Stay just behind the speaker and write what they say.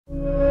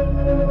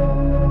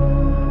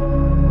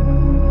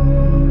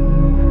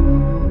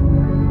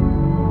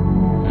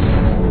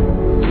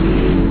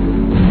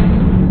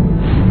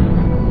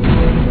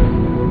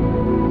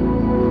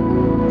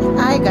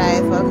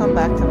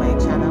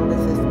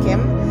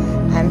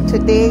and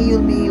today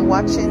you'll be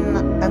watching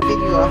a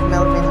video of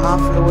Melvin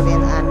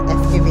offloading an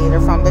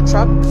excavator from the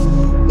truck.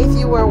 If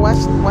you were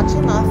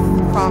watching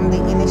us from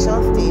the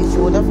initial stage,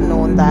 you would have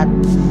known that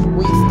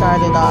we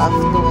started off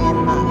doing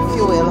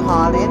fuel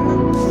hauling,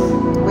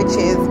 which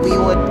is we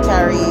would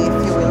carry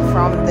fuel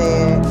from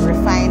the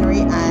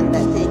refinery and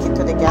take it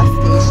to the gas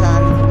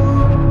station,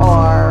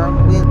 or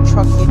we'll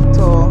truck it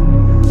to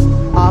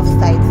off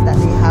sites that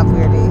they have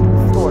where they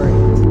store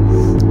it.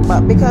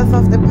 But because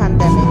of the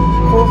pandemic,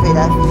 COVID,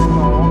 as you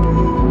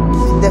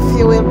know, the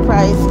fuel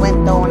price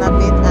went down a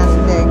bit and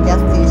the gas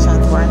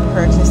stations weren't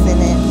purchasing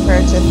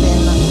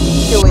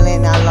fuel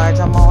in a large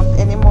amount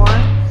anymore.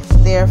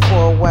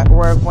 Therefore,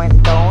 work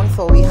went down,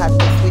 so we had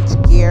to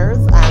switch gears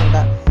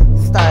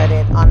and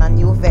started on a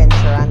new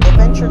venture. And the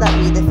venture that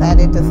we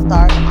decided to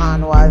start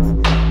on was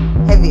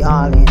heavy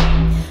hauling.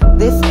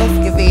 This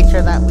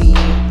excavator that we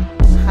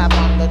have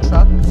on the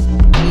truck,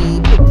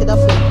 we picked it up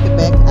in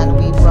Quebec and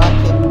we brought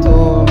it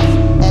to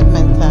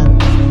Edmonton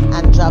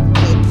and dropped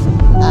it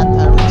at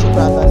a Richie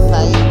Brothers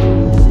site,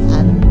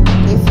 and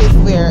this is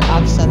where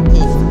auction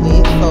takes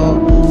place. So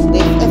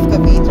this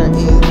excavator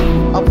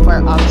is up for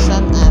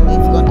auction and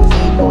it's going to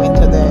be going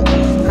to the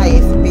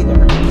highest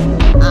bidder.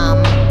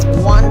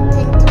 One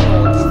thing to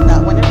note is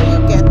that whenever you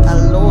get a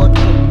load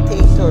to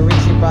take to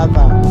Richie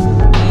Brothers,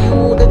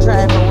 you, the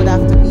driver, would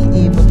have to be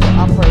able to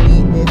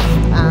operate this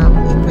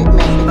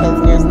equipment because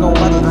there's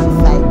nobody on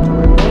site to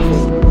remove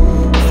it.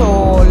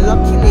 So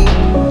luckily,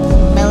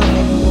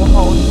 Melvin knew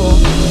how to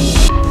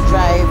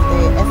drive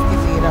the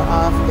excavator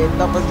off the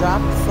double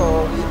drop,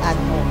 so we had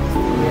no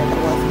issue where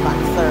there was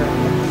concern.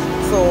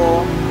 So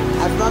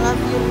as long as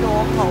you know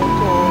how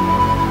to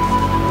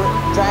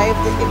drive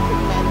the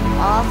equipment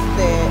off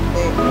the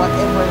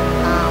whatever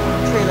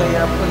trailer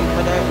you're pulling,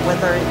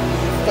 whether it be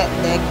step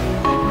deck,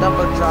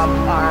 double drop,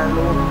 or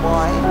load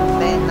boy,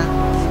 then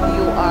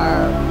you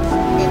are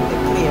in the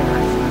clear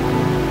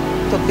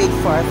to bid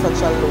for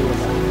such a load.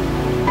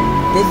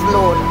 This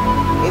load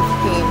is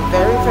paying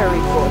very,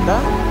 very good,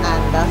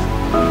 and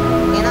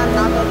in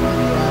another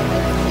video I'll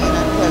explain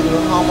and tell you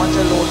how much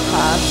a load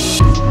costs,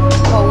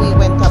 how we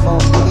went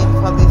about bidding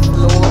for this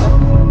load,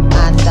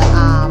 and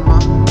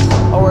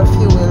our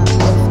fuel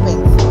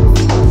expenses.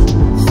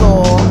 So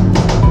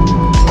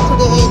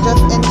today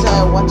just enjoy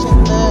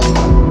watching the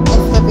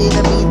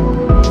excavator being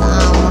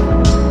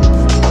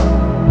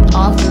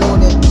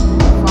offloaded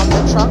from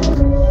the truck,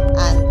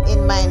 and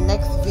in my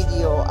next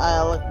video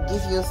I'll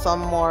give you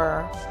some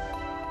more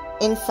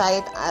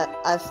insight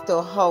as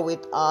to how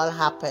it all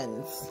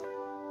happens.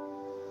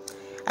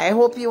 I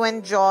hope you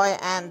enjoy,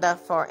 and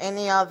for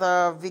any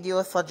other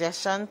video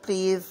suggestion,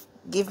 please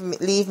leave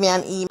me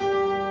an email.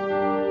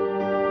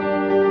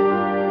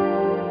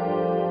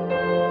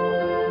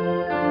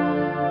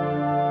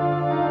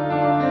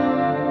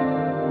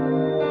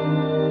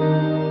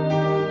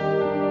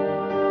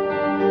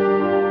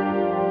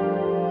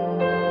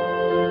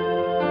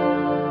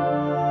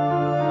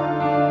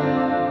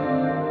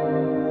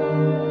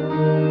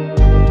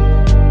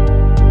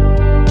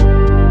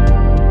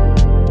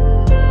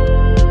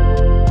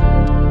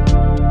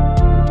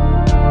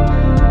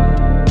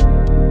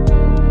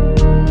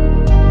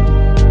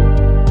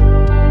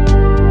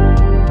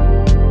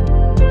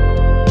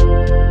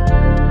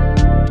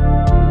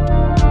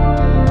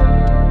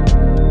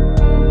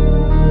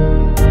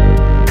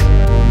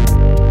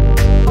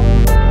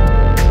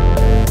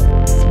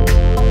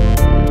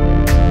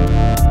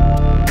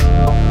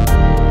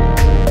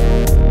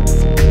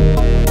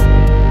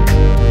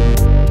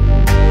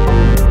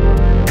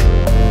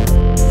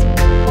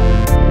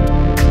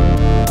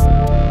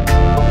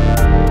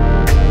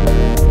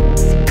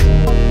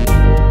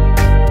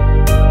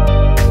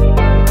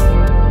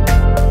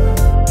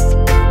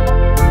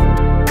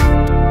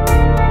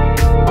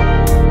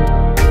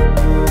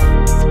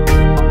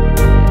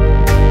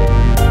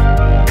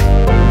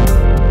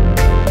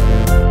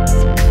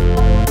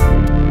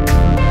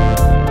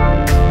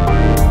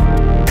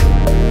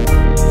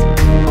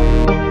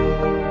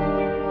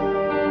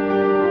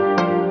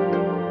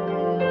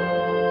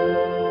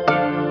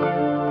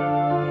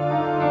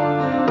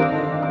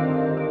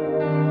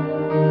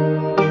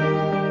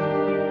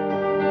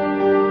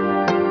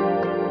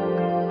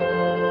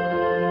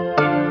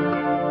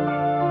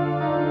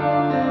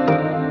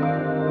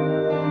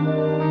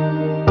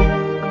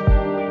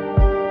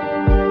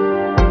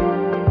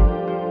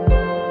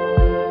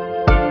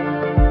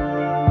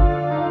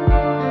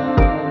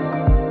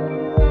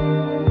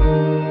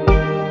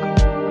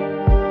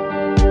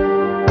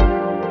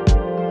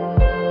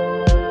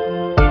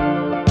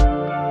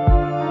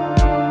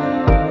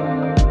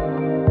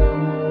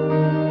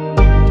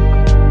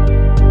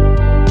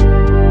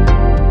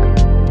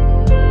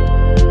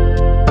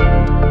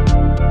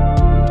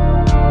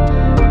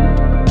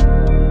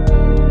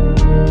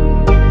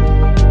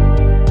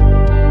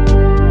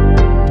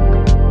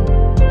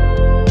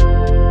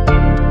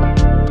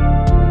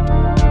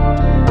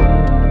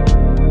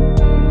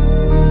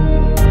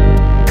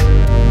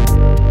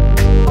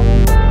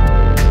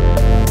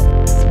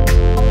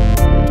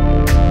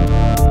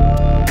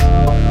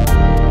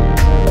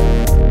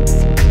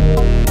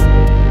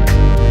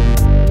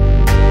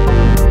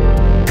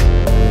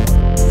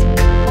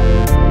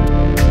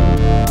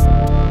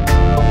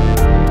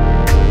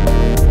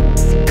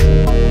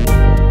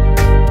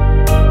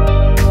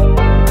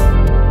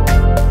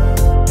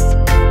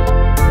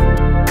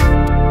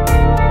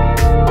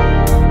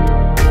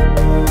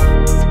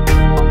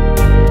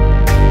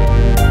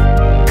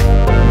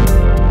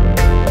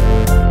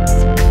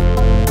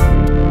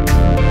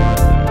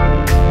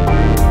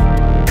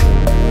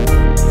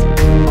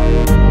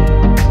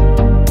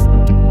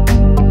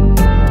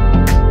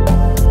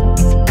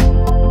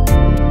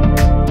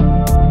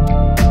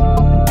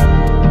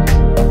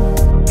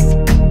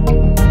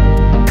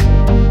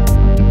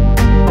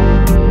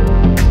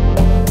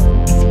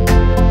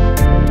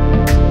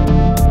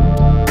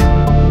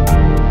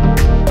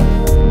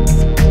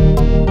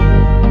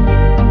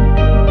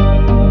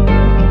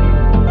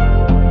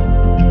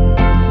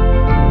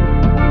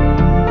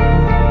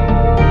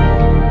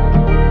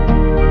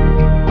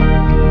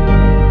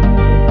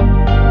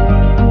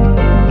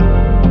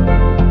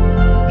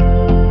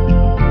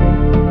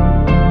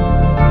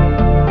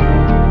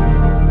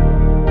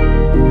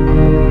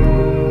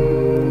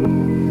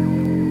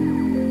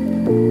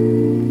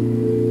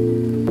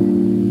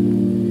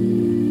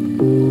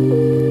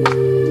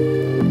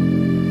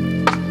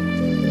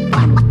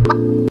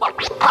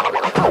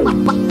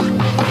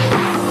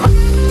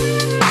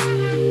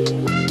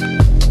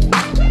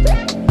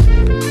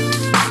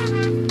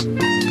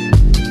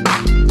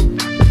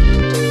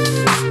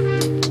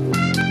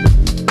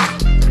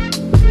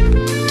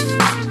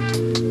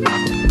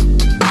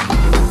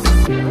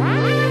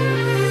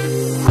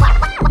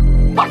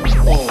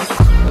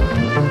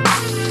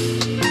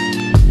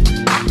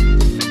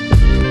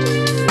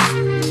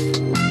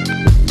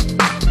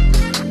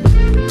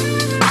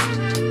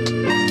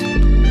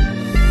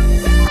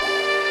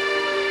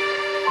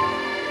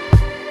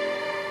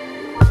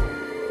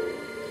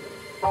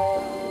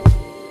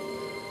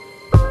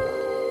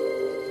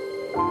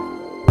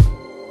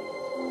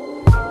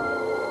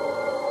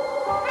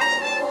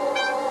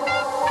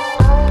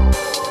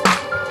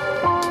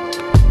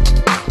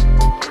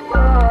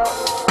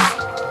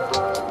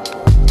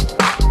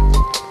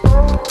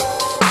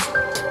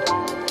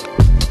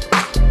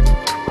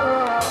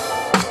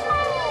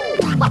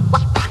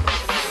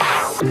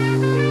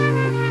 Bye.